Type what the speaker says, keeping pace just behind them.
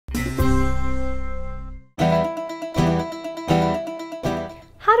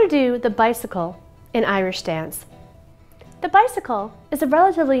do the bicycle in Irish dance? The bicycle is a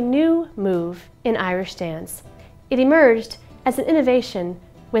relatively new move in Irish dance. It emerged as an innovation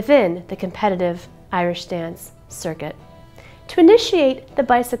within the competitive Irish dance circuit. To initiate the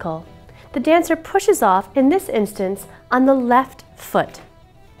bicycle, the dancer pushes off, in this instance, on the left foot.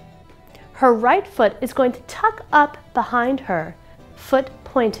 Her right foot is going to tuck up behind her, foot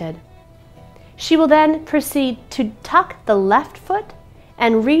pointed. She will then proceed to tuck the left foot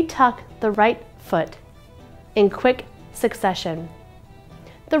and retuck the right foot in quick succession.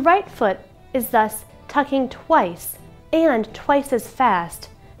 The right foot is thus tucking twice and twice as fast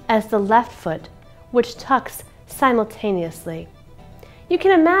as the left foot, which tucks simultaneously. You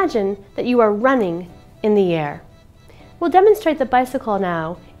can imagine that you are running in the air. We'll demonstrate the bicycle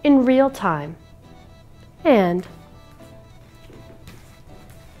now in real time. And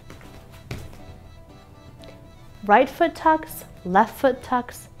right foot tucks, left foot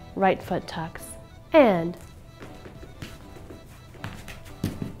tucks, right foot tucks. And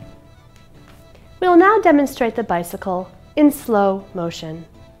we will now demonstrate the bicycle in slow motion.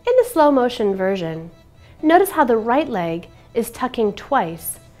 In the slow motion version, notice how the right leg is tucking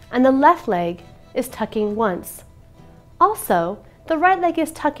twice and the left leg is tucking once. Also, the right leg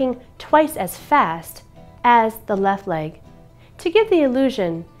is tucking twice as fast as the left leg to give the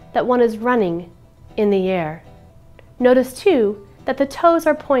illusion that one is running in the air. Notice too that the toes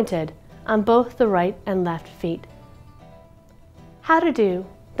are pointed on both the right and left feet. How to do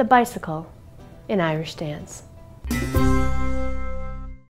the bicycle in Irish dance.